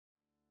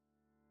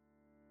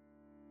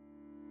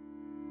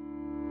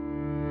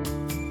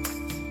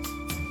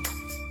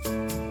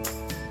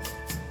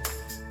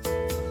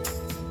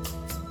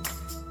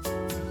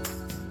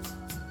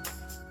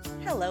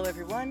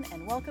everyone,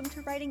 and welcome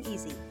to Writing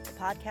Easy, the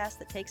podcast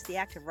that takes the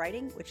act of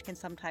writing, which can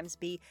sometimes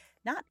be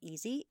not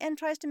easy, and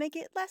tries to make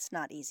it less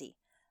not easy.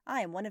 I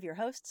am one of your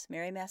hosts,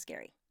 Mary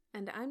Mascari.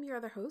 And I'm your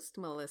other host,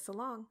 Melissa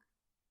Long.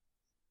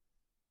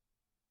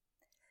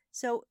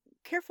 So,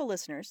 careful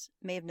listeners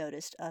may have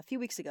noticed a few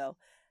weeks ago,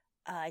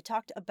 I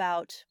talked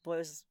about, boy, it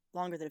was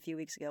longer than a few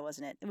weeks ago,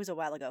 wasn't it? It was a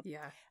while ago.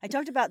 Yeah. I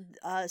talked about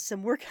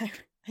some work.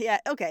 Yeah,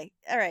 okay.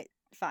 All right,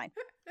 fine.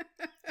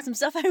 Some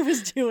stuff I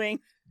was doing,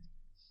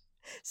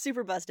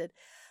 super busted,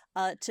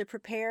 to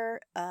prepare,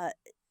 to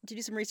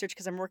do some research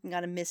because I'm working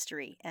on a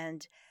mystery.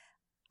 And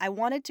I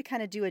wanted to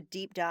kind of do a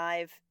deep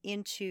dive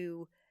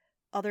into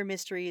other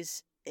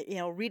mysteries,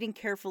 reading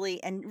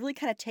carefully and really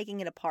kind of taking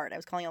it apart. I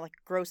was calling it like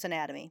gross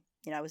anatomy.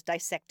 I was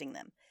dissecting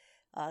them.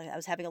 I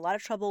was having a lot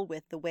of trouble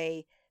with the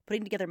way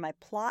putting together my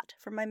plot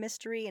for my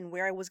mystery and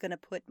where I was going to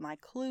put my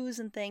clues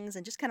and things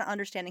and just kind of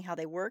understanding how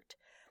they worked.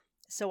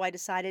 So I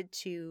decided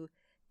to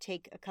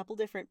take a couple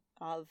different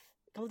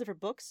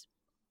books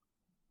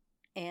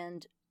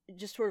and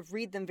just sort of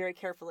read them very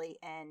carefully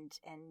and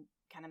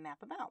kind of map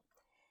them out.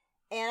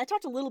 And I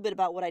talked a little bit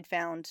about what I'd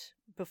found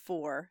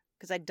before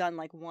because I'd done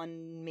like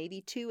one,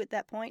 maybe two at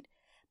that point.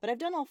 But I've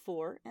done all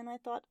four, and I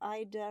thought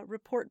I'd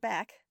report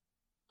back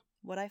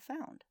what I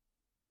found.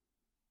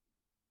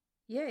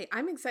 Yay.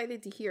 I'm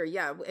excited to hear.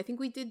 Yeah, I think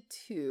we did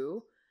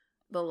two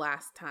the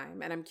last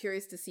time. And I'm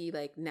curious to see,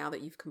 like, now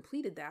that you've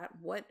completed that,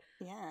 what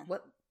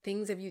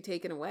things have you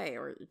taken away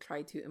or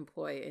tried to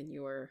employ in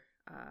your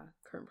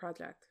current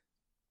project?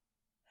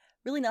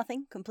 Really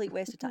nothing. Complete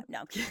waste of time.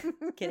 No,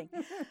 kidding.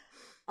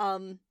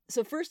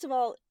 So first of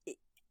all,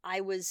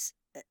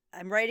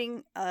 I'm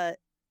writing,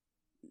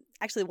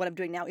 actually what I'm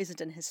doing now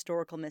isn't an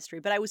historical mystery,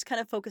 but I was kind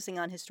of focusing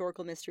on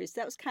historical mysteries.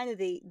 That was kind of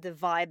the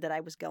vibe that I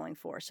was going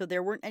for. So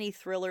there weren't any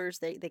thrillers.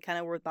 They kind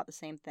of were about the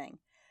same thing.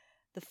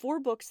 The four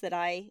books that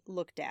I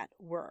looked at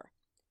were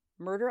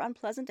Murder on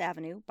Pleasant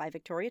Avenue by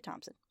Victoria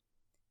Thompson,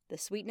 The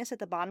Sweetness at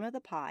the Bottom of the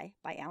Pie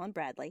by Alan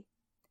Bradley,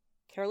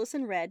 Careless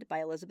in Red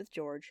by Elizabeth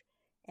George,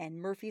 and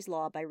Murphy's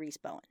Law by Rhys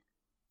Bowen.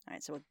 All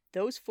right, so with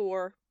those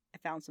four, I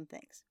found some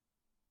things.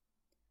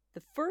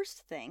 The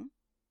first thing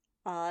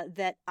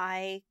that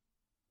I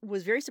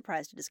was very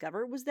surprised to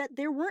discover was that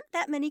there weren't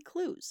that many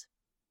clues.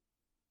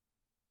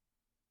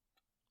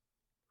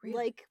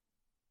 Really?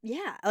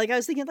 Like I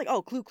was thinking like,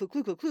 oh,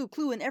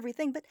 clue and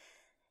everything, but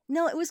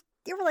no,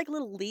 there were like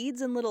little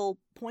leads and little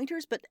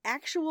pointers, but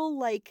actual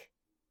like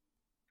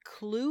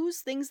clues,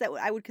 things that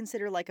I would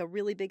consider like a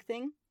really big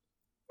thing,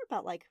 were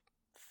about like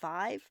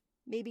 5,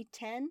 maybe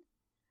 10.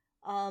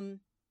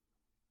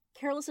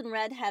 Careless in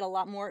Red had a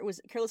lot more.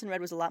 Careless in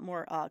Red was a lot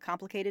more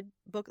complicated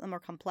book, more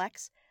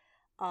complex.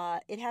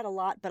 It had a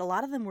lot, but a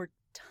lot of them were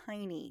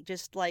tiny,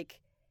 just like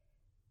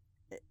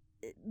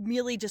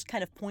really just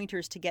kind of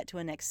pointers to get to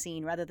a next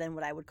scene rather than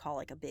what I would call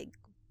like a big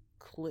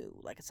clue,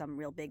 like some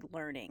real big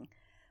learning.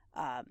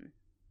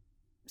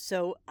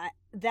 So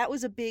that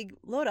was a big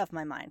load off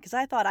my mind because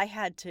I thought I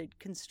had to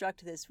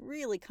construct this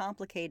really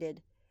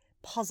complicated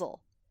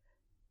puzzle.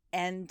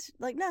 And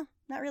like, no,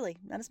 not really,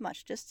 not as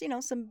much. Just,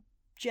 some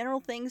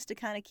general things to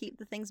kind of keep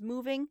the things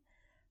moving.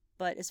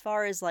 But as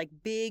far as like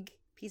big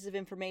piece of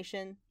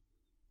information,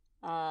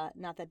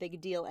 not that big a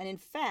deal. And in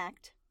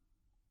fact,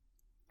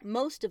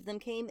 most of them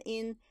came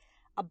in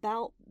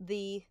about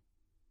the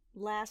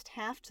last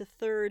half to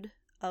third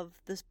of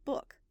this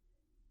book.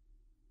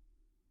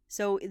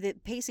 So the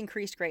pace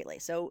increased greatly.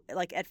 So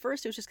like at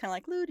first it was just kind of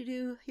like,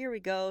 loo-doo-doo, here we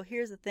go,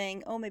 here's the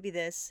thing, oh, maybe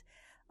this.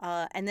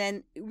 And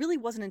then it really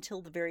wasn't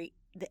until the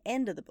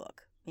end of the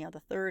book, the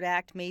third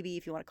act, maybe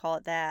if you want to call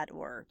it that,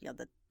 or,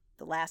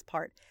 the last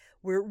part,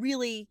 where it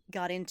really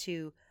got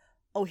into,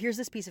 oh, here's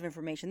this piece of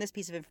information,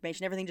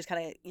 everything just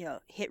kind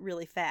of, hit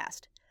really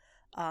fast.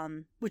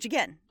 Which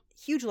again,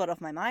 huge load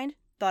off my mind.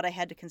 Thought I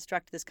had to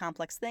construct this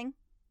complex thing.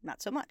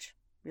 Not so much.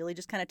 Really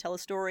just kind of tell a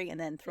story and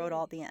then throw it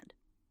all at the end.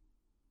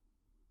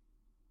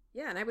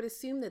 Yeah, and I would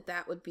assume it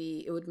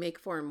would make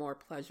for a more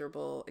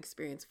pleasurable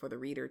experience for the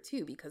reader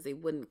too, because they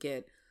wouldn't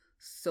get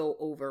so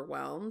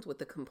overwhelmed with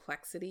the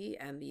complexity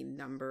and the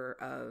number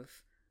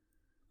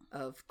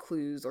of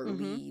clues or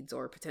leads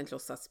or potential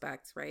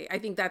suspects, right? I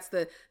think that's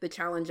the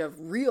challenge of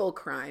real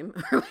crime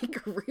or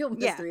like real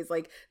mysteries. Yeah.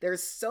 Like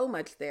there's so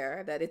much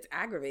there that it's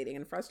aggravating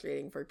and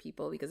frustrating for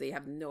people because they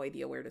have no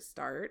idea where to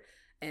start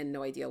and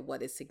no idea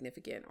what is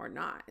significant or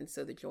not. And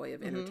so the joy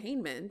of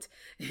entertainment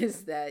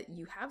is that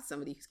you have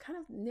somebody who's kind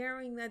of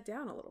narrowing that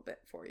down a little bit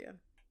for you.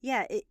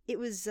 Yeah, it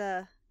was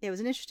an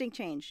interesting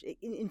change.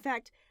 In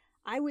fact,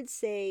 I would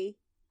say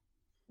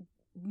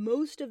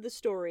most of the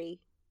story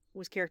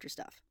was character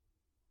stuff.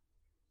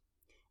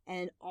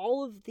 And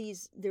all of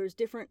these, there's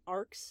different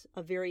arcs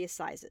of various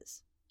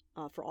sizes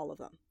for all of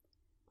them.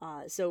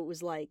 So it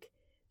was like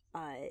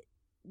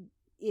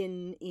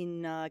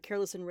in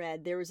Careless in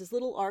Red, there was this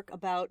little arc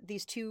about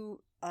these two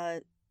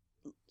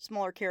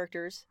smaller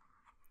characters.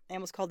 I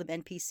almost called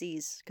them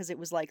NPCs because it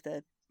was like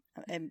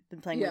I've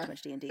been playing way too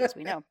much D&D, as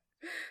we know.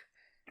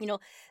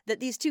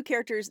 That these two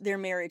characters, their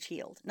marriage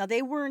healed. Now,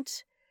 they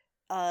weren't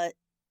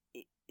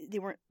they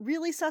weren't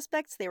really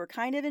suspects. They were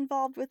kind of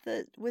involved with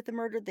the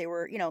murder. They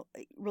were,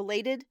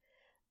 related.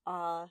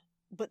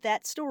 But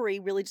that story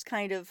really just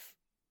kind of,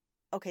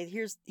 okay,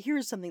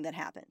 here's something that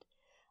happened.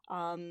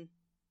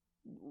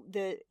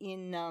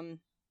 In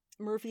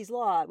Murphy's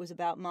Law, it was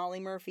about Molly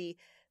Murphy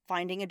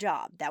finding a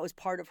job. That was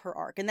part of her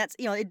arc. And that's,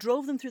 it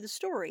drove them through the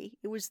story.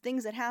 It was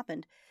things that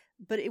happened,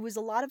 but it was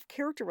a lot of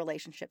character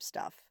relationship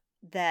stuff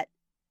that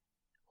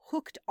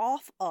hooked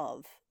off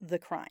of the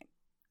crime,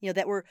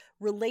 that were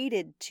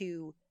related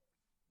to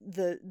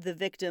the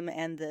victim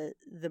and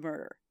the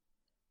murder,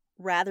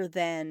 rather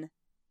than,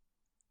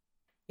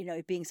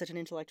 it being such an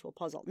intellectual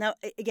puzzle. Now,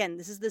 again,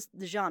 this is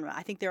the genre.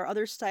 I think there are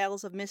other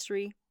styles of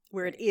mystery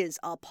where it is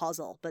a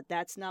puzzle, but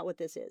that's not what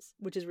this is,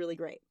 which is really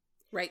great.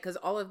 Right, because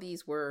all of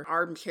these were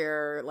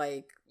armchair,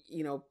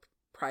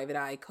 private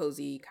eye,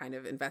 cozy kind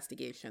of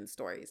investigation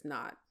stories,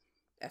 not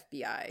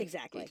FBI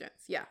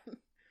agents. Yeah.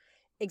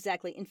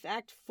 Exactly. In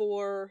fact,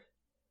 for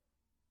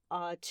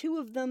 2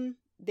 of them,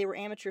 they were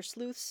amateur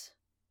sleuths.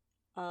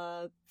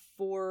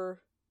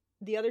 For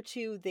the other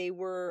 2, they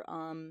were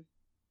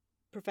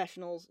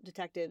professionals,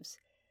 detectives,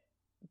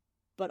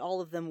 but all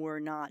of them were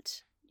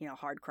not,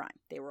 hard crime.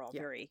 They were all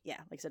very, like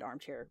I said,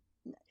 armchair,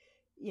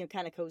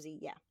 kind of cozy.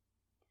 Yeah.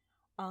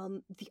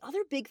 The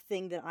other big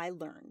thing that I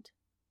learned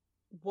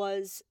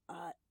was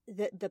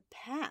that the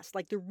past,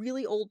 like the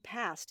really old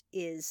past,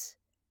 is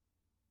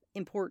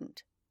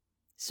important.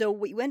 So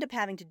what you end up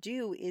having to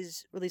do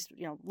is, or at least,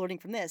 learning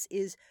from this,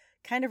 is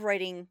kind of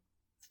writing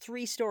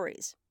 3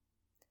 stories.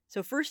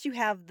 So first you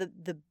have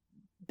the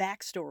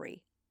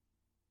backstory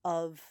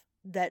of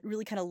that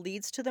really kind of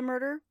leads to the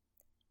murder,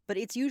 but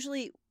it's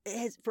usually,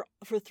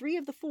 for 3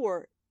 of the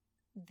 4,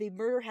 the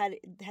murder had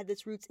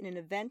its roots in an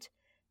event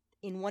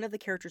in one of the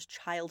characters'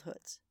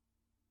 childhoods.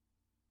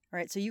 All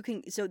right,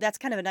 so that's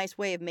kind of a nice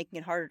way of making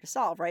it harder to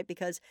solve, right?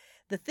 Because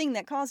the thing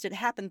that caused it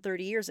happened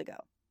 30 years ago.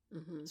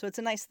 Mm-hmm. So it's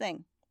a nice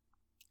thing.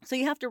 So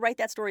you have to write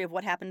that story of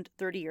what happened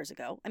 30 years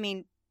ago. I mean,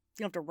 you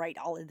don't have to write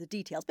all of the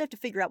details, but you have to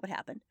figure out what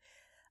happened.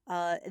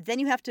 Then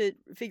you have to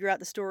figure out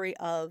the story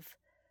of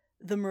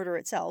the murder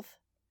itself.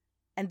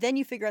 And then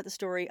you figure out the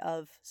story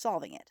of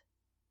solving it.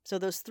 So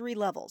those 3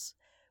 levels,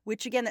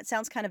 which again, that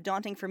sounds kind of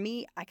daunting for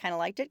me. I kind of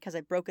liked it because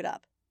I broke it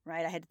up,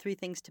 right? I had 3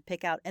 things to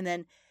pick out, and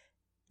then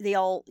they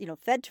all,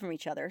 fed from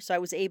each other. So I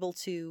was able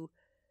to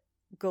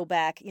go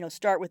back,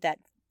 start with that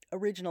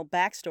original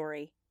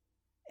backstory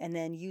and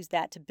then use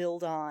that to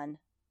build on,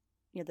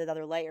 the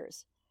other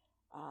layers.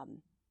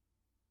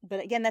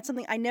 But again, that's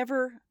something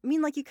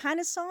you kind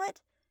of saw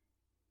it,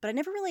 but I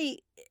never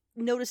really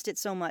noticed it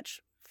so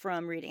much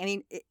from reading. I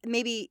mean,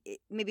 maybe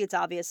it's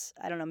obvious.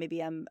 I don't know.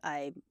 Maybe I'm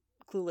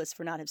clueless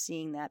for not have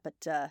seeing that,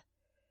 but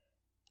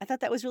I thought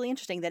that was really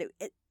interesting. That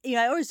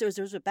there's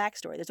a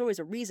backstory. There's always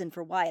a reason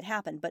for why it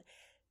happened, but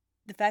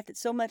the fact that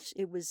so much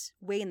it was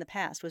way in the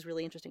past was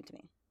really interesting to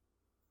me.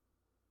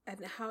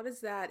 And how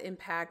does that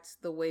impact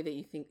the way that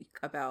you think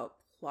about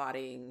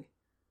plotting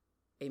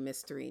a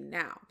mystery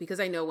now? Because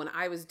I know when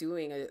I was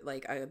doing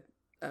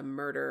a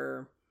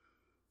murder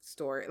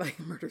story,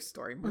 a murder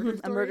story.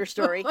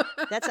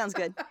 That sounds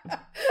good.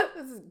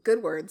 This is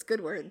good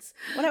words.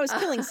 When I was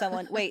killing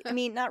someone, wait, I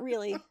mean, not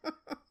really.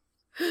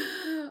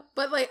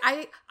 But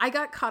I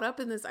got caught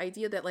up in this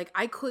idea that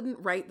I couldn't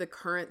write the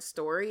current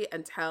story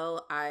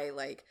until I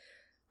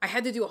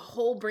had to do a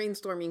whole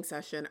brainstorming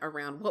session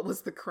around what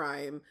was the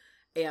crime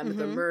and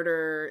the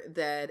murder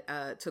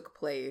that took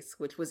place,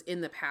 which was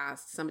in the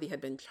past. Somebody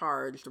had been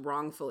charged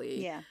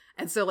wrongfully. Yeah.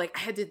 And so I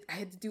had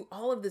to do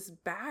all of this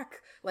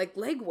back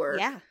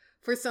legwork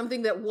for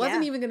something that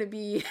wasn't even going to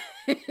be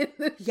in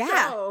the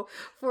show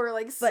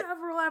for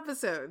several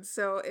episodes.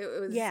 So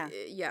it was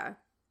yeah.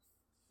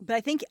 But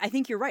I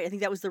think you're right. I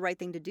think that was the right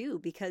thing to do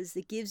because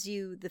it gives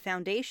you the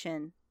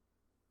foundation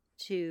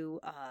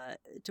to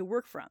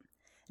work from.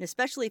 And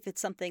especially if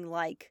it's something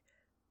like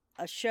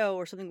a show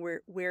or something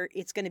where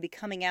it's going to be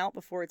coming out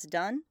before it's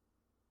done.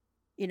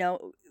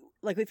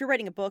 If you're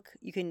writing a book,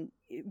 you can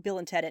Bill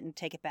and Ted it and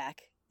take it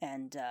back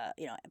and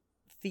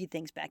feed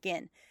things back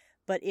in.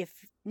 But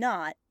if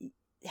not,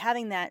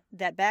 having that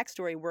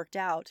backstory worked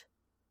out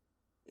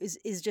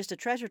is just a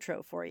treasure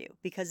trove for you,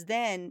 because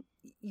then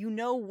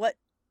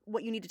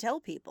what you need to tell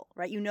people,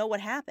 right?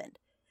 What happened.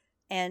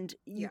 And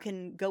you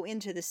can go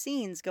into the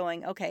scenes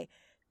going, okay,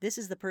 this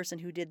is the person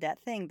who did that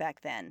thing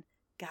back then.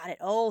 Got it.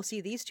 Oh,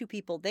 see, these 2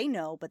 people, they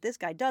know, but this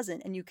guy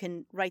doesn't. And you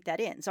can write that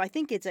in. So I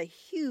think it's a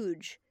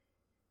huge,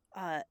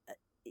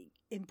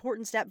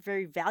 important step,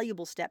 very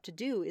valuable step to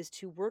do, is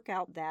to work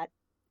out that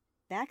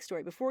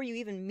backstory before you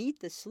even meet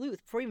the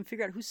sleuth, before you even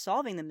figure out who's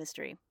solving the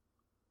mystery.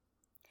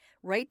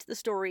 Write the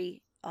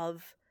story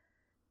of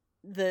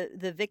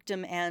the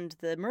victim and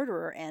the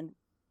murderer and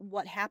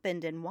what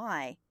happened and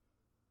why.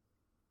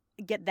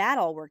 Get that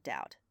all worked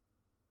out.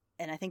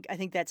 And I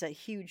think that's a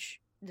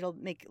huge, it'll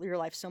make your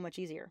life so much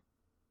easier.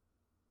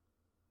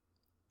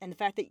 And the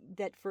fact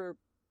that for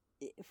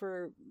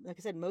like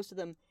I said, most of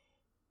them,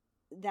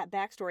 that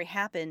backstory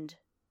happened,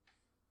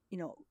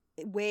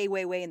 way,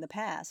 way, way in the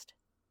past.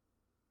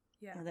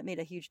 Yeah. That made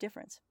a huge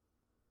difference.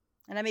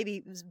 And I may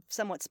be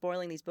somewhat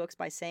spoiling these books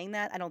by saying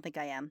that. I don't think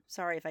I am.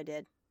 Sorry if I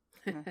did.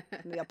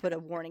 Maybe I'll put a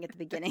warning at the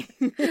beginning.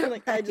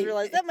 Like, I just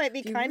realized that might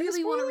be kind of a spoiler. If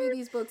you really want to read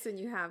these books and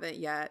you haven't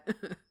yet,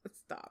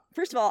 stop.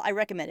 First of all, I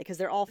recommend it because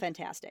they're all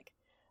fantastic.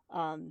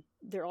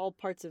 They're all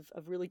parts of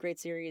really great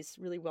series,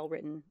 really well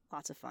written,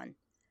 lots of fun.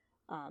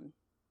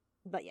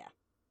 But yeah.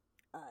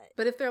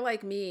 But if they're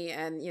like me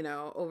and,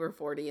 over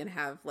 40 and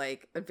have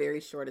like a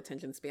very short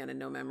attention span and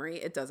no memory,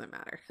 it doesn't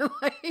matter.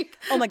 Like,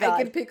 oh my God.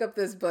 I can pick up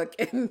this book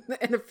in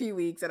a few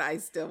weeks and I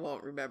still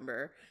won't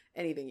remember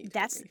anything you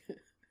told me.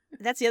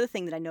 That's the other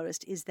thing that I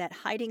noticed is that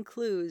hiding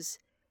clues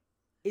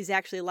is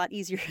actually a lot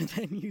easier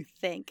than you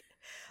think.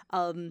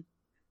 And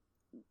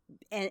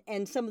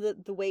some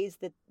of the ways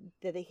that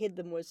they hid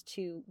them was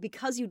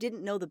because you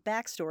didn't know the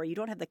backstory, you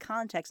don't have the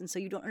context, and so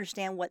you don't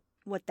understand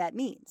what that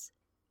means.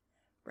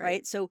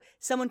 Right? So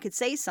someone could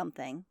say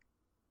something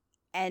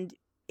and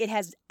it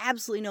has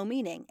absolutely no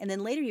meaning. And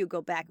then later you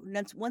go back,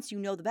 once you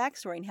know the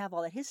backstory and have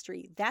all that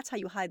history, that's how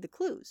you hide the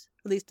clues.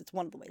 At least it's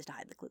one of the ways to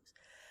hide the clues.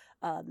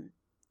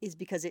 Is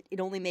because it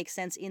only makes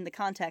sense in the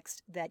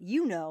context that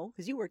you know,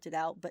 because you worked it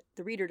out, but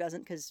the reader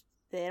doesn't because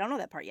they don't know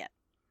that part yet.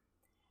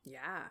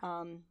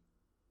 Yeah.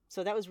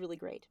 So that was really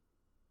great.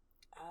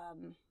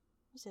 What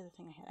was the other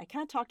thing I had? I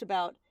kind of talked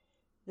about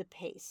the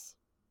pace.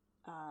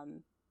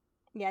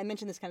 Yeah, I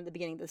mentioned this kind of at the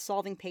beginning. The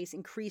solving pace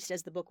increased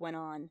as the book went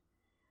on.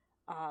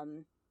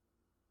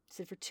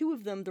 So for 2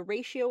 of them, the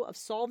ratio of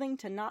solving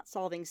to not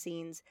solving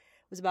scenes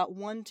was about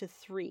 1 to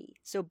 3.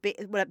 So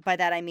by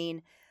that I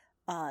mean,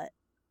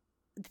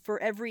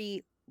 for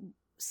every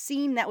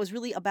scene that was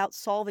really about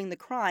solving the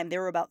crime,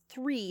 there were about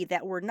 3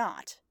 that were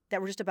not, that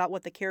were just about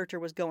what the character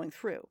was going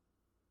through.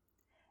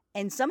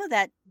 And some of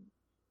that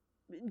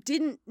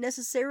didn't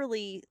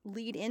necessarily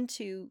lead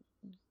into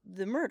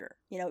the murder.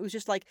 It was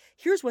just like,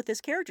 here's what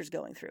this character's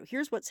going through.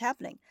 Here's what's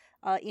happening.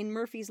 In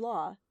Murphy's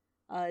Law,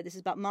 this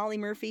is about Molly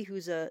Murphy,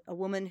 who's a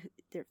woman,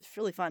 it's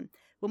really fun,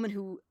 woman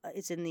who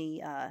is in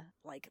the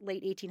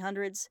late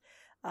 1800s,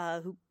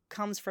 who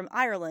comes from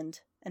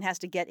Ireland and has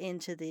to get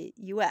into the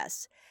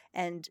U.S.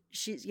 And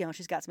she's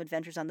got some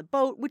adventures on the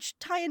boat, which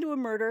tie into a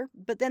murder.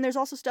 But then there's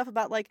also stuff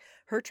about like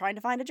her trying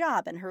to find a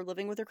job and her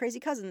living with her crazy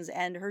cousins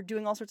and her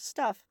doing all sorts of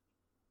stuff.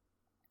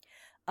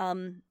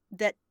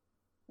 That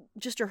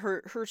just are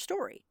her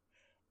story.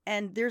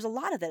 And there's a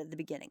lot of that at the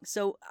beginning.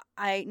 So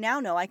I now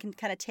know I can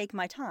kind of take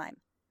my time.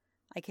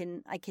 I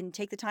can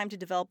take the time to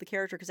develop the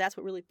character because that's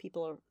what really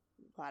people are.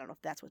 Well, I don't know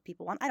if that's what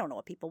people want. I don't know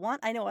what people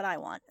want. I know what I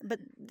want. But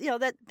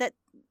that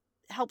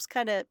helps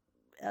kind of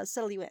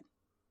settle you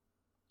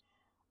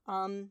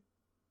in.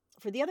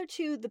 For the other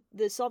 2,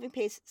 the solving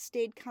pace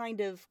stayed kind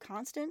of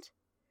constant.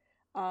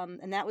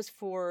 And that was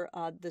for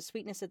The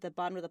Sweetness at the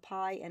Bottom of the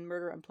Pie and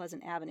Murder on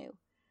Pleasant Avenue.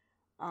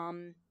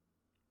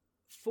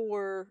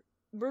 For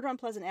Murder on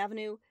Pleasant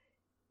Avenue,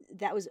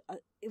 it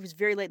was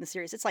very late in the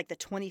series. It's like the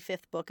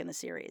 25th book in the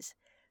series.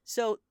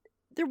 So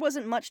there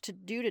wasn't much to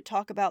do to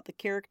talk about the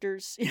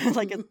characters.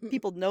 Like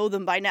people know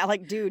them by now.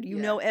 Like, dude, you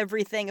know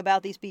everything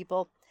about these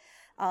people.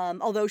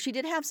 Although she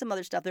did have some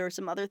other stuff. There were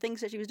some other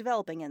things that she was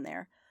developing in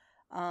there.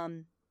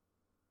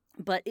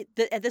 But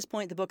at this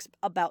point, the book's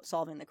about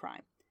solving the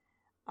crime.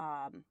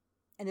 And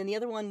then the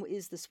other one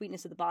is The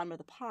Sweetness at the Bottom of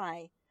the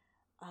Pie.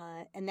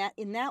 And that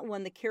in that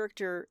one, the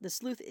character, the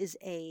sleuth, is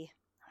I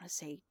want to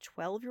say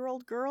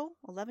 12-year-old girl,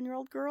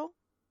 11-year-old girl.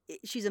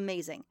 She's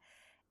amazing.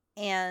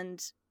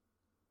 And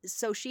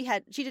so she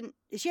had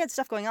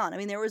stuff going on. I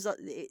mean, it was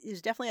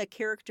definitely a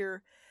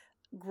character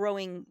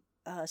growing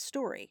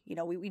story.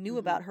 We knew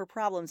about her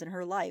problems in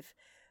her life,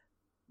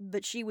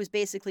 but she was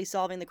basically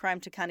solving the crime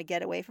to kind of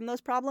get away from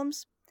those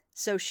problems.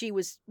 So she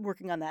was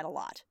working on that a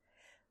lot.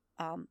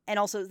 And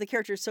also the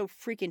character is so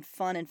freaking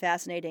fun and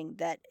fascinating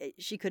that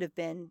she could have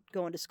been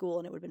going to school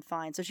and it would have been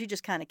fine. So she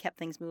just kind of kept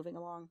things moving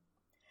along.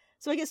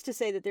 So I guess to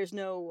say that there's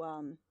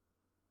no,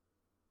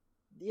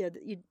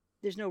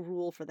 there's no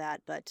rule for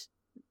that, but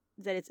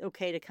that it's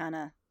okay to kind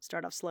of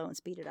start off slow and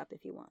speed it up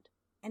if you want.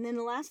 And then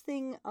the last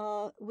thing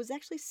was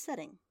actually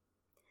setting.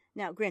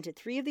 Now, granted,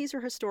 3 of these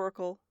are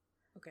historical.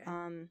 Okay.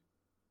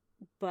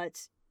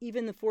 But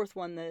even the 4th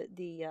one,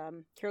 the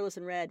Careless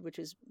in Red, which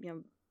is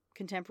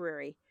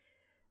contemporary,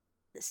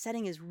 the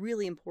setting is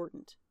really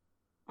important.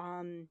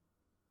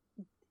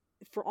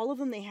 For all of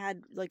them, they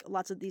had like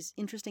lots of these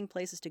interesting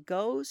places to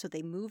go, so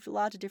they moved a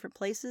lot to different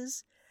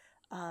places.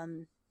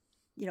 It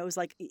was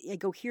like, I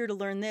go here to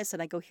learn this,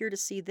 and I go here to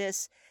see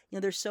this.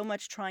 There's so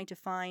much trying to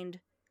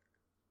find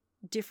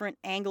different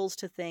angles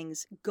to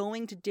things.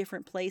 Going to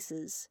different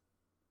places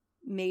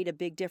made a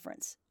big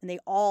difference, and they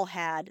all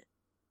had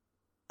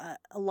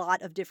a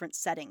lot of different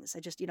settings. I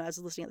was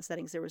listening at the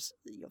settings. There was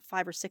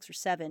 5 or 6 or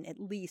 7 at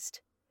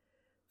least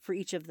for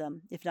each of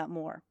them, if not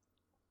more.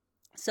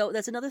 So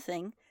that's another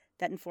thing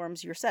that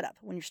informs your setup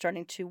when you're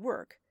starting to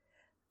work.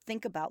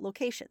 Think about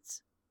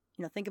locations.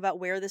 Think about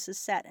where this is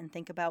set and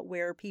think about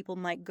where people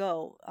might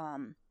go.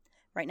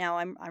 Right now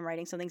I'm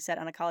writing something set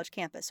on a college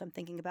campus. So I'm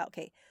thinking about,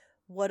 okay,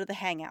 what are the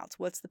hangouts?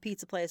 What's the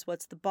pizza place?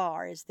 What's the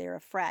bar? Is there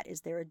a frat?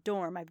 Is there a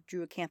dorm? I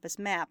drew a campus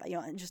map,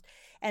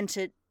 and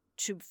to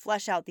to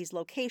flesh out these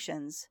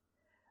locations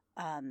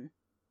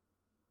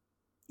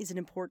is an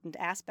important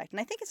aspect. And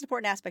I think it's an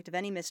important aspect of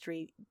any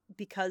mystery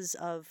because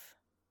of,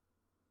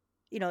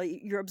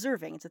 you're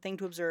observing. It's a thing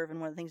to observe, and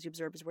one of the things you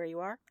observe is where you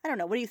are. I don't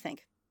know. What do you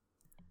think?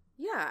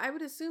 Yeah, I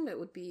would assume it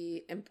would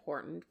be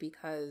important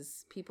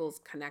because people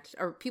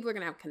are going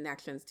to have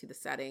connections to the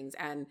settings,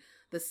 and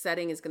the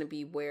setting is going to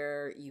be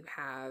where you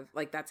have,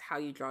 like, that's how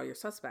you draw your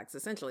suspects.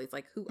 Essentially, it's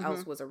like who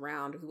else was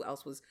around, who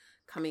else was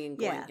coming and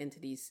going into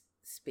these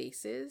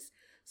spaces.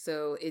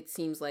 So it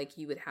seems like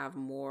you would have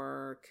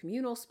more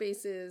communal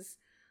spaces,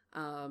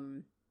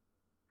 and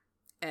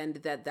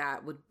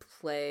that would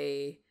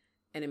play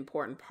an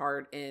important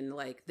part in,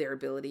 like, their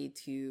ability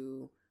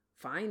to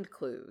find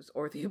clues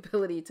or the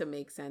ability to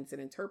make sense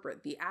and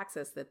interpret the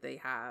access that they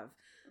have,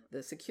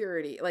 the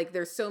security. Like,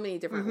 there's so many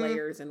different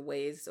layers and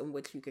ways in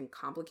which you can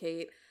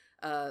complicate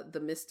the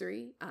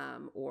mystery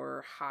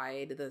or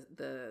hide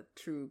the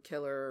true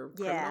killer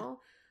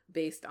criminal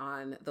based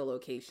on the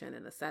location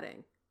and the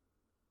setting.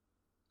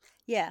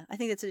 Yeah, I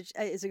think it's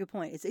a good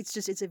point.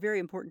 It's a very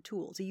important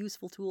tool. It's a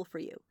useful tool for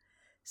you.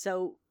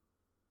 So,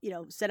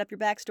 set up your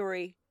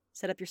backstory,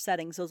 set up your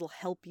settings. Those will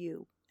help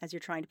you as you're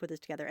trying to put this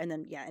together. And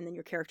then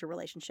your character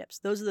relationships.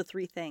 Those are the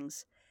three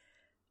things.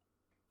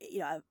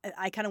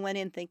 I kind of went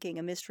in thinking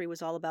a mystery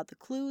was all about the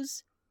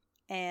clues,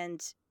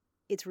 and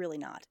it's really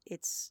not.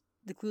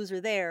 The clues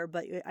are there,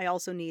 but I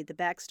also need the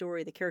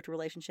backstory, the character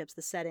relationships,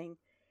 the setting,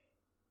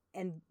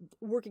 and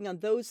working on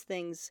those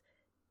things.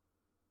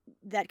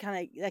 That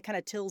kind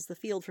of tills the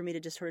field for me to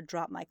just sort of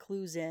drop my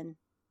clues in,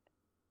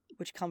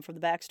 which come from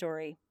the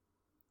backstory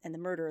and the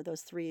murder.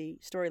 Those three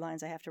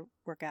storylines I have to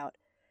work out,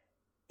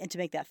 and to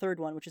make that third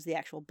one, which is the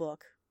actual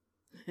book,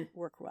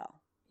 work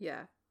well.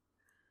 Yeah.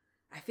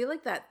 I feel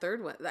like that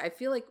third one, I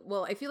feel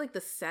like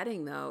the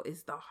setting, though,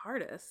 is the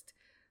hardest,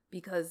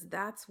 because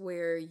that's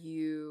where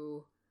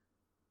you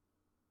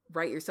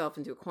write yourself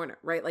into a corner,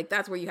 right? Like,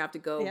 that's where you have to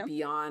go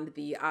beyond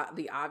the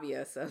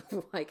obvious of,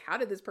 like, how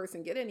did this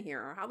person get in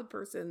here, or how the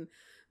person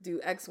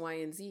do X, Y,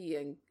 and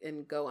Z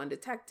and go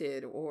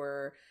undetected,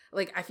 or,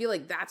 like, I feel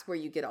like that's where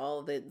you get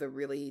all the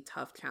really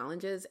tough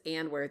challenges,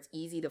 and where it's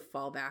easy to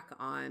fall back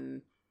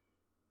on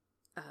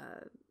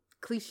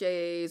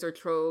cliches or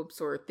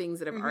tropes or things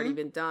that have already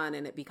been done,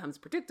 and it becomes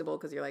predictable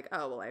because you're like,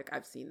 oh, well, like,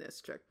 I've seen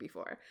this trick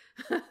before.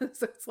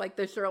 So it's like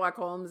the Sherlock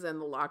Holmes and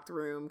the locked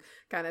room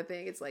kind of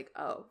thing. It's like,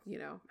 oh,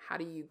 how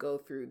do you go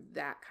through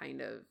that kind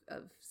of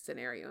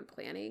scenario and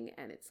planning?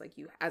 And it's like,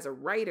 you, as a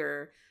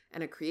writer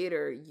and a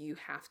creator, you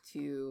have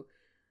to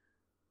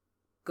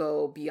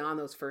go beyond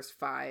those first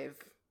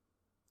 5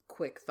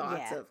 quick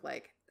thoughts of,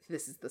 like,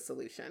 this is the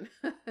solution.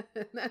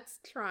 That's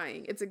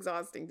trying. It's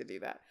exhausting to do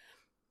that.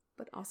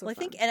 But also I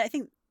think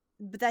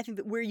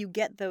that where you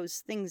get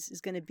those things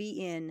is going to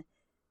be in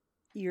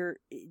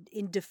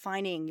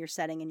defining your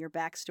setting and your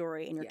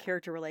backstory and your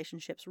character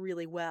relationships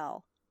really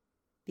well,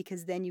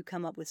 because then you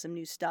come up with some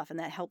new stuff, and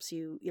that helps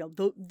you,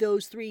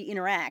 those three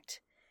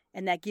interact,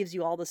 and that gives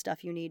you all the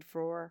stuff you need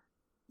for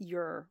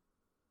your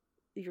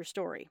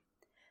story.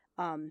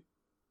 Now,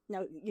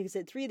 you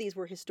said 3 of these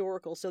were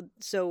historical,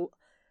 so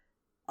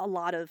a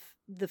lot of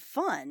the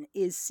fun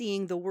is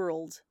seeing the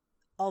world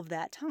of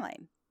that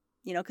time.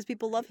 Because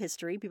people love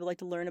history. People like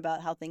to learn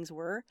about how things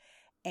were.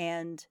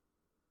 And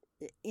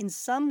in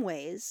some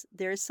ways,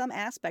 there is some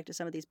aspect of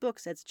some of these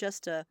books that's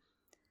just a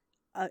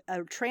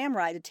tram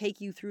ride to take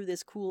you through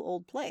this cool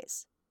old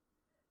place.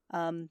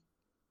 I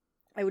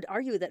would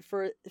argue that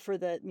for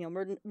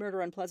the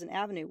Murder on Pleasant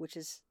Avenue, which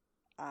is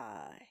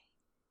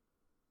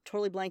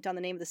totally blanked on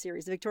the name of the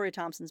series, the Victoria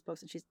Thompson's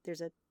books, and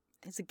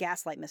it's a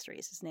Gaslight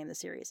Mysteries is the name of the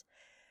series.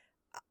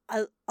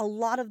 A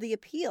lot of the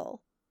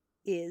appeal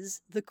is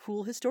the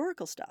cool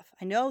historical stuff.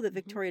 I know that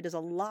Victoria does a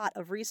lot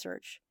of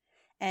research,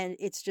 and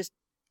it's just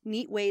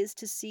neat ways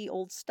to see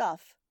old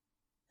stuff.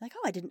 Like,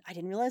 oh, I didn't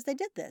realize they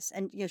did this.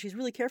 And, she's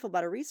really careful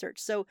about her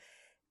research. So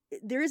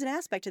there is an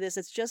aspect to this.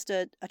 It's just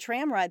a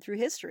tram ride through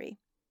history.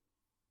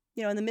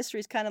 And the mystery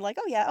is kind of like,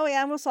 oh yeah,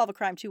 and we'll solve a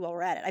crime too while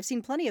we're at it. I've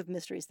seen plenty of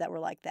mysteries that were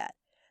like that.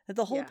 That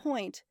the whole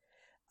point,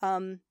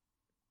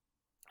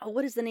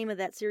 what is the name of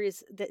that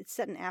series that's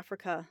set in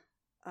Africa?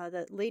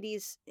 The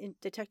Ladies in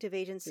Detective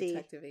Agency.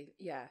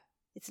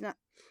 It's not.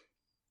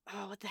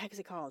 Oh, what the heck is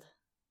it called?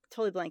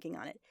 Totally blanking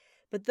on it.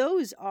 But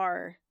those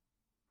are,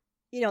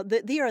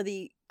 they are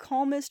the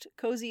calmest,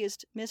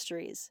 coziest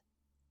mysteries,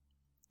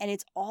 and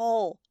it's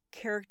all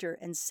character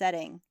and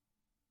setting,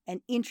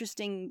 and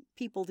interesting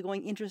people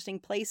going interesting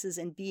places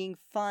and being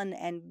fun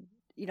and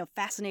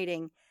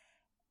fascinating.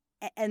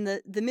 And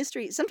the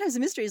mystery. Sometimes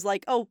the mystery is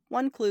like, oh,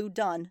 one clue,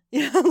 done.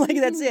 Like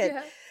that's it,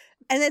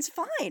 and that's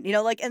fine.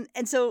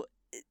 And so.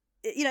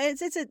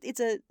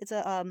 It's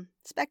a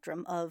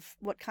spectrum of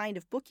what kind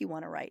of book you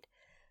want to write,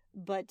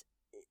 but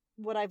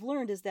what I've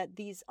learned is that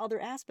these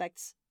other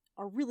aspects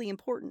are really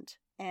important,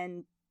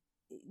 and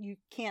you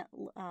can't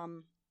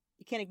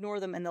ignore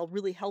them, and they'll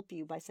really help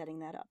you by setting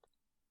that up.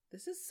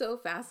 This is so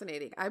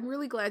fascinating. I'm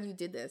really glad you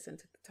did this and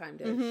took the time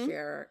to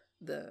share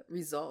the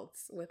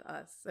results with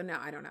us. So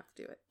now I don't have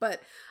to do it,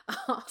 but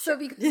also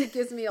because it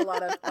gives me a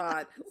lot of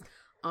thought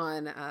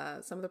on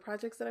some of the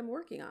projects that I'm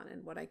working on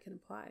and what I can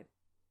apply.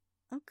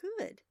 Oh,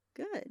 good.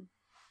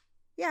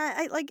 Yeah,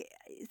 I like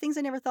things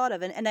I never thought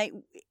of,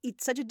 and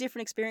it's such a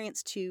different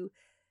experience to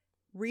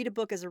read a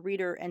book as a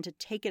reader and to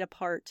take it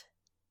apart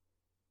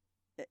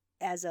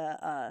as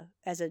a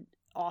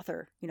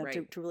author,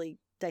 Right. to really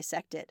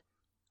dissect it.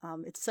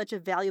 It's such a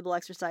valuable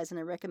exercise, and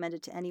I recommend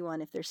it to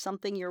anyone. If there's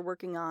something you're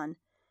working on,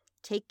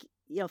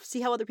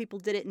 see how other people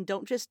did it, and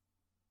don't just,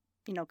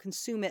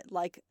 consume it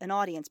like an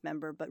audience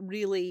member, but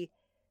really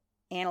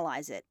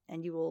analyze it,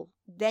 and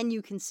then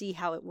you can see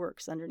how it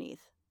works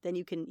underneath. Then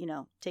you can,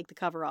 take the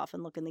cover off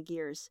and look in the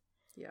gears.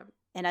 Yeah.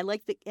 And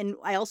and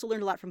I also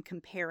learned a lot from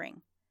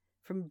comparing,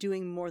 from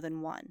doing more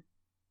than one,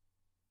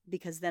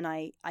 because then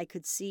I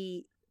could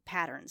see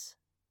patterns,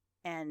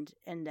 and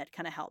that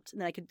kind of helped.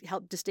 And then I could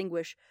help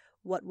distinguish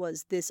what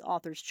was this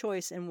author's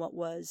choice and what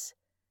was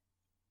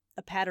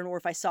a pattern, or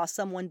if I saw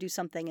someone do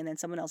something and then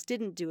someone else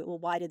didn't do it, well,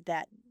 why did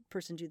that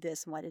person do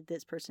this and why did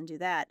this person do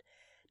that?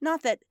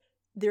 Not that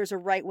there's a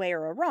right way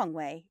or a wrong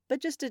way,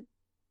 but just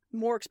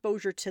more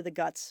exposure to the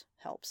guts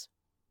helps,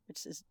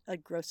 which is a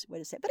gross way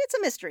to say it. But it's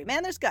a mystery,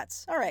 man. There's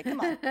guts. All right, come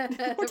on.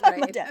 We're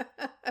talking about death.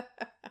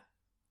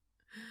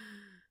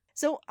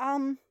 So,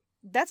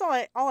 that's all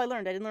I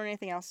learned. I didn't learn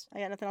anything else. I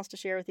got nothing else to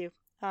share with you.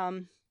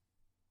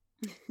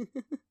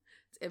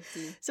 It's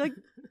empty. So,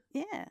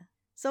 yeah.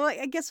 So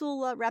I guess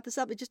we'll wrap this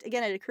up.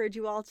 Again, I'd encourage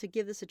you all to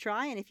give this a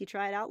try, and if you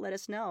try it out, let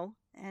us know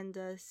and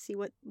see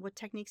what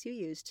techniques you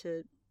use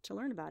to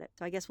learn about it.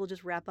 So I guess we'll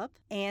just wrap up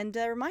and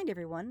remind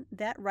everyone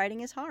that writing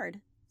is hard.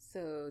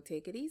 So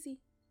take it easy.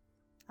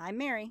 I'm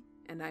Mary.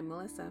 And I'm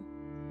Melissa.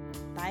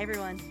 Bye,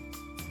 everyone.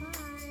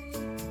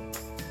 Bye.